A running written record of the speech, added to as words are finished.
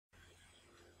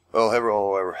Well,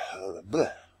 hello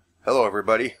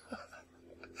everybody.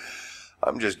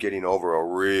 I'm just getting over a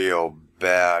real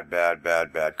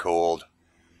bad cold.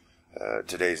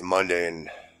 Today's Monday and,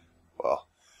 well,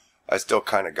 I still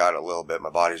kind of got it a little bit. My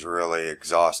body's really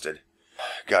exhausted.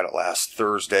 Got it last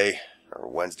Thursday or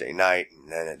Wednesday night, and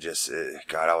then it just,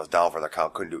 God, I was down for the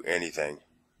count, couldn't do anything.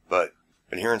 But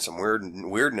been hearing some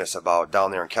weirdness about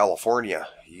down there in California.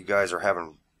 You guys are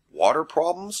having water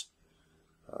problems?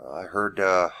 I heard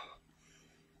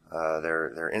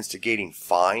they're instigating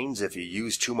fines if you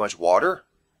use too much water.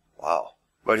 Wow!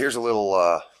 But here's a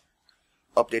little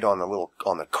update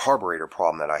on the carburetor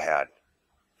problem that I had.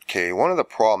 Okay, one of the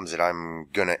problems that I'm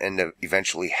gonna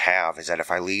eventually have is that if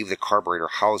I leave the carburetor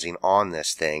housing on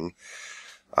this thing,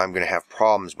 I'm gonna have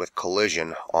problems with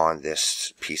collision on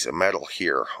this piece of metal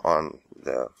here on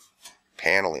the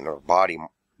paneling or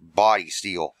body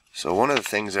steel. So one of the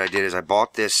things that I did is I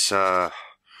bought this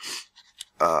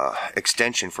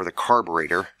extension for the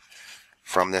carburetor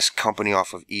from this company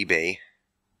off of eBay,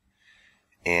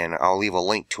 and I'll leave a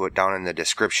link to it down in the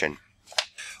description.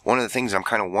 One of the things I'm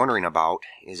kind of wondering about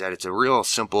is that it's a real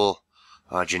simple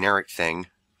generic thing,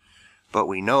 but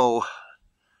we know,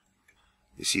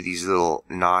 you see these little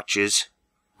notches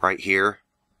right here?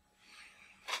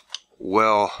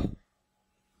 Well,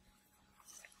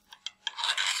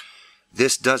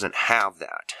 this doesn't have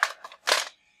that.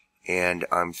 And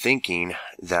I'm thinking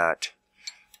that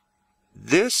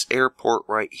this air port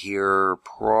right here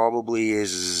probably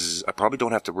is, I probably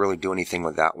don't have to really do anything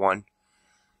with that one.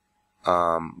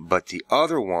 But the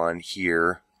other one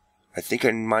here, I think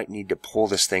I might need to pull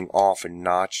this thing off and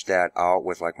notch that out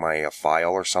with like my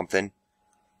file or something.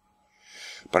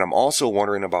 But I'm also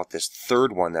wondering about this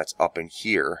third one that's up in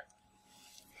here,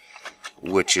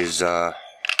 which is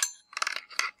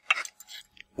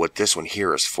what this one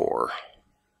here is for.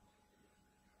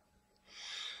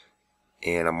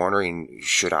 And I'm wondering,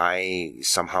 should I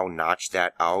somehow notch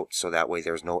that out so that way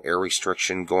there's no air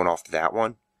restriction going off to that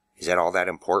one? Is that all that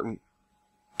important?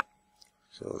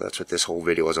 So that's what this whole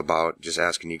video is about, just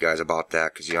asking you guys about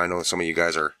that, because I know some of you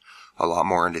guys are a lot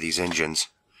more into these engines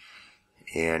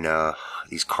and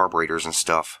these carburetors and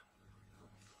stuff.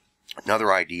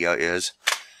 Another idea is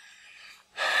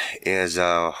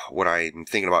what I'm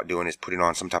thinking about doing is putting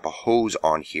on some type of hose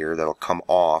on here that'll come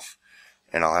off,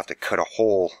 and I'll have to cut a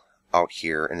hole out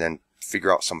here and then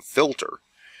figure out some filter.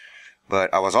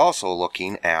 But I was also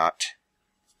looking at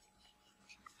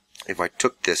if I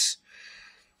took this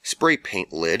spray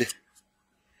paint lid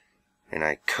and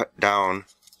I cut down,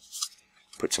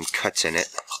 put some cuts in it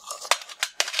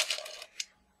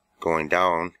going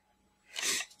down,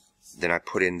 then I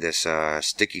put in this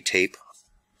sticky tape,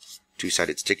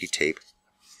 two-sided sticky tape,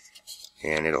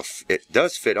 and it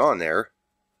does fit on there,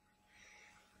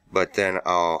 but then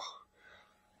I'll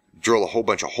drill a whole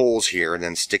bunch of holes here and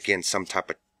then stick in some type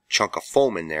of chunk of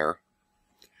foam in there,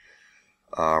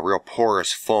 real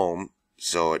porous foam,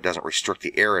 so it doesn't restrict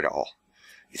the air at all.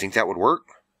 You think that would work?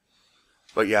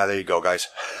 But yeah, there you go, guys.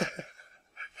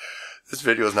 This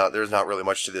video is there's not really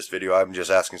much to this video. I'm just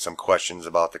asking some questions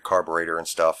about the carburetor and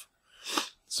stuff.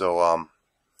 So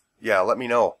yeah, let me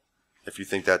know if you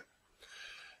think that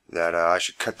I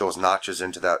should cut those notches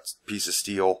into that piece of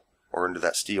steel or into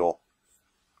that steel.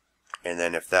 And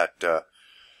then if that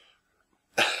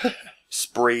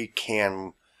spray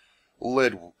can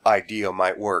lid idea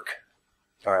might work.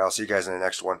 Alright, I'll see you guys in the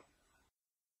next one.